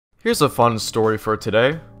Here's a fun story for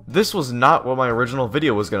today. This was not what my original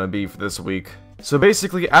video was gonna be for this week. So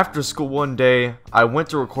basically, after school one day, I went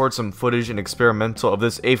to record some footage and experimental of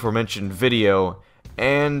this aforementioned video,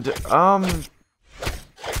 and,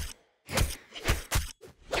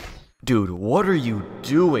 dude, what are you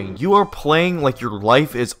doing? You are playing like your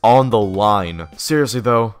life is on the line. Seriously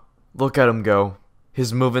though, look at him go.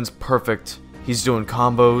 His movement's perfect. He's doing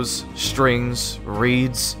combos, strings,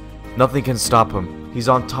 reads. Nothing can stop him. He's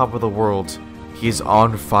on top of the world. He's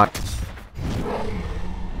on fire.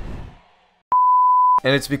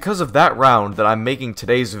 And it's because of that round that I'm making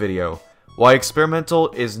today's video. Why experimental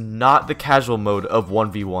is not the casual mode of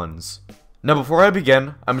 1v1s. Now before I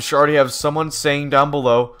begin, I'm sure I already have someone saying down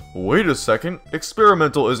below, wait a second,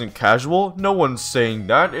 experimental isn't casual, no one's saying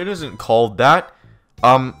that, it isn't called that.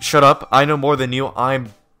 Shut up, I know more than you, I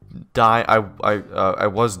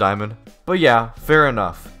was Diamond. But yeah, fair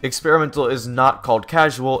enough. Experimental is not called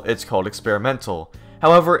casual, it's called experimental.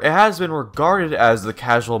 However, it has been regarded as the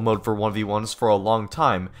casual mode for 1v1s for a long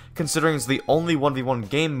time, considering it's the only 1v1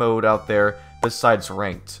 game mode out there besides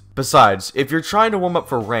ranked. Besides, if you're trying to warm up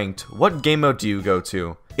for ranked, what game mode do you go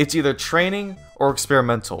to? It's either training or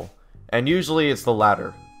experimental, and usually it's the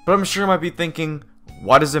latter. But I'm sure you might be thinking,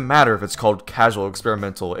 why does it matter if it's called casual or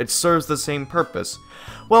experimental? It serves the same purpose.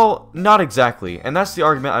 Well, not exactly, and that's the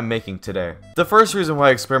argument I'm making today. The first reason why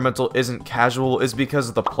experimental isn't casual is because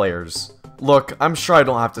of the players. Look, I'm sure I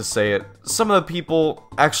don't have to say it. Some of the people,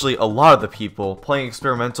 actually a lot of the people, playing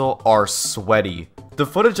experimental are sweaty. The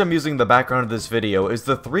footage I'm using in the background of this video is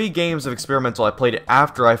the 3 games of experimental I played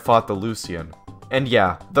after I fought the Lucian. And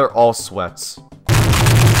yeah, they're all sweats.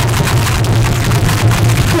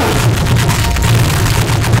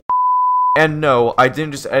 And no, I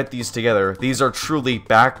didn't just edit these together, these are truly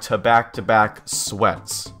back-to-back-to-back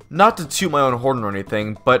sweats. Not to toot my own horn or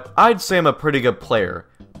anything, but I'd say I'm a pretty good player.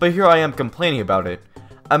 But here I am complaining about it.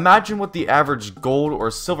 Imagine what the average gold or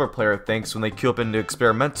silver player thinks when they queue up into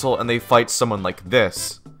experimental and they fight someone like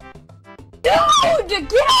this. Dude,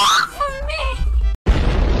 get off of me!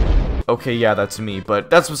 Okay, yeah, that's me, but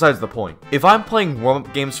that's besides the point. If I'm playing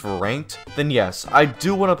warm-up games for ranked, then yes, I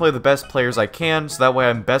do want to play the best players I can, so that way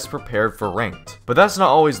I'm best prepared for ranked. But that's not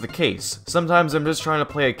always the case. Sometimes I'm just trying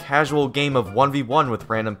to play a casual game of 1v1 with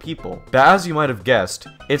random people. But as you might have guessed,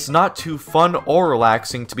 it's not too fun or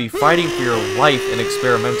relaxing to be fighting for your life in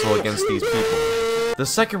experimental against these people. The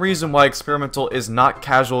second reason why experimental is not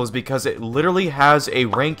casual is because it literally has a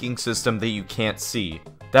ranking system that you can't see.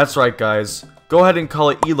 That's right, guys. Go ahead and call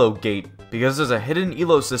it Elo Gate, because there's a hidden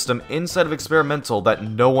Elo system inside of experimental that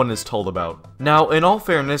no one is told about. Now, in all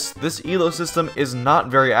fairness, this Elo system is not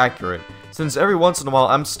very accurate, since every once in a while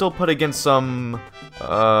I'm still put against some,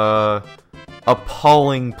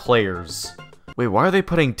 appalling players. Wait, why are they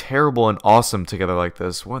putting terrible and awesome together like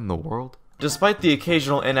this? What in the world? Despite the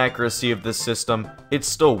occasional inaccuracy of this system, it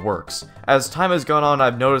still works. As time has gone on,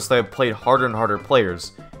 I've noticed that I've played harder and harder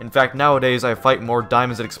players. In fact, nowadays I fight more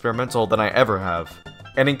diamonds at experimental than I ever have.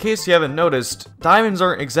 And in case you haven't noticed, diamonds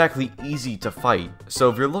aren't exactly easy to fight. So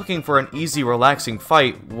if you're looking for an easy, relaxing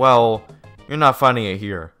fight, well, you're not finding it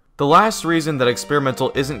here. The last reason that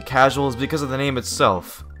experimental isn't casual is because of the name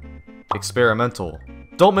itself. Experimental.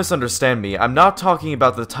 Don't misunderstand me, I'm not talking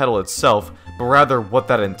about the title itself, but rather what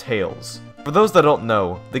that entails. For those that don't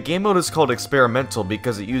know, the game mode is called experimental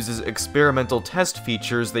because it uses experimental test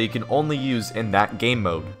features that you can only use in that game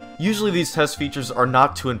mode. Usually these test features are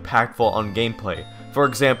not too impactful on gameplay, for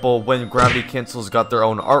example when Gravity Cancels got their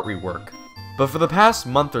own art rework. But for the past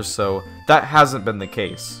month or so, that hasn't been the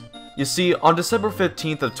case. You see, on December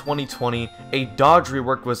 15th of 2020, a dodge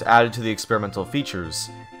rework was added to the experimental features.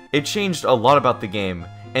 It changed a lot about the game,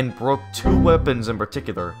 and broke 2 weapons in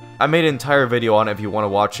particular. I made an entire video on it if you want to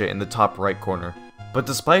watch it in the top right corner. But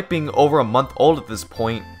despite being over a month old at this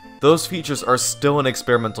point, those features are still in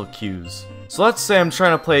experimental queues. So let's say I'm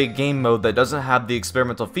trying to play a game mode that doesn't have the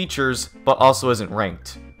experimental features, but also isn't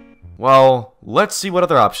ranked. Well, let's see what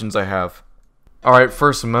other options I have. Alright,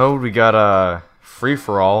 first mode, we got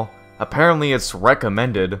free-for-all. Apparently it's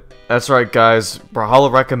recommended. That's right guys,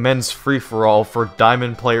 Brawlhalla recommends free-for-all for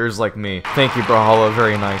diamond players like me. Thank you Brawlhalla,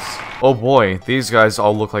 very nice. Oh boy, these guys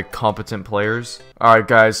all look like competent players. Alright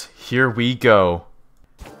guys, here we go.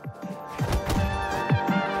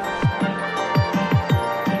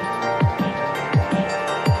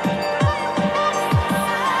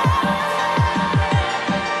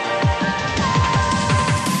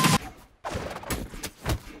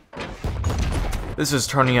 This is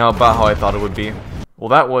turning out about how I thought it would be. Well,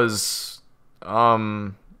 that was,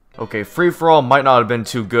 okay, free-for-all might not have been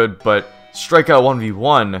too good, but strikeout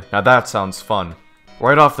 1v1, now that sounds fun.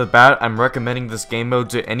 Right off the bat, I'm recommending this game mode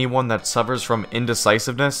to anyone that suffers from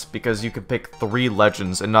indecisiveness because you can pick 3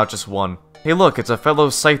 legends and not just one. Hey look, it's a fellow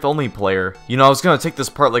Scythe-only player. You know, I was gonna take this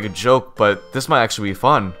part like a joke, but this might actually be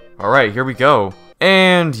fun. Alright, here we go.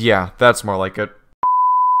 And yeah, that's more like it.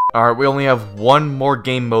 Alright, we only have one more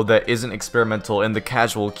game mode that isn't experimental in the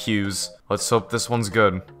casual queues. Let's hope this one's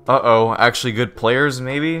good. Uh-oh, actually good players,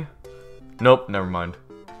 maybe? Nope, never mind.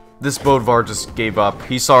 This Bodvar just gave up.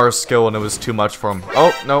 He saw our skill and it was too much for him.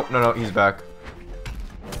 Oh, no, he's back.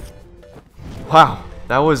 Wow,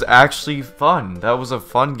 that was actually fun. That was a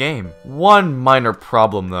fun game. One minor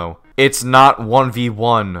problem though. It's not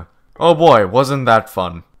 1v1. Oh boy, wasn't that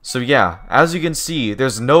fun. So yeah, as you can see,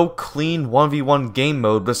 there's no clean 1v1 game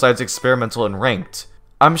mode besides experimental and ranked.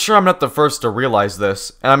 I'm sure I'm not the first to realize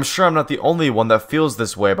this, and I'm sure I'm not the only one that feels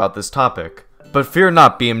this way about this topic. But fear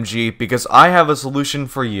not, BMG, because I have a solution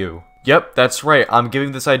for you. Yep, that's right, I'm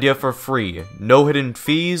giving this idea for free. No hidden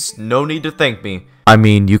fees, no need to thank me. I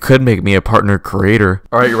mean, you could make me a partner creator.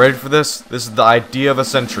 Alright, you ready for this? This is the idea of a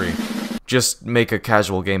century. Just make a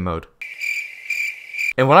casual game mode.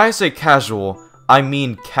 And when I say casual, I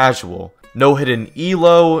mean casual. No hidden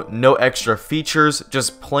elo, no extra features,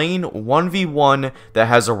 just plain 1v1 that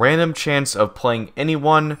has a random chance of playing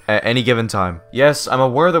anyone at any given time. Yes, I'm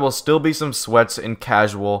aware there will still be some sweats in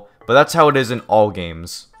casual, but that's how it is in all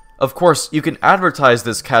games. Of course, you can advertise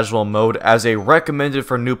this casual mode as a recommended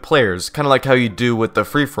for new players, kinda like how you do with the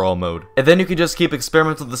free-for-all mode. And then you can just keep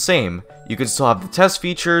experimental the same. You can still have the test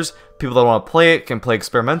features, people that want to play it can play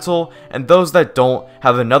experimental, and those that don't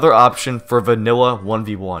have another option for vanilla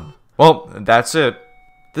 1v1. Well, that's it.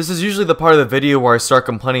 This is usually the part of the video where I start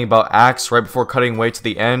complaining about Axe right before cutting away to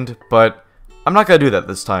the end, but I'm not gonna do that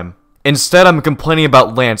this time. Instead, I'm complaining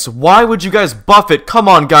about Lance. Why would you guys buff it? Come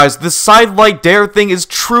on, guys, this side light dare thing is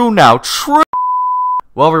true now, true!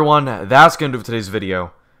 Well, everyone, that's gonna do it for today's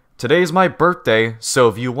video. Today is my birthday, so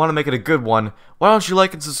if you want to make it a good one, why don't you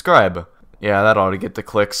like and subscribe? Yeah, that ought to get the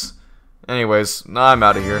clicks. Anyways, I'm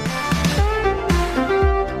out of here.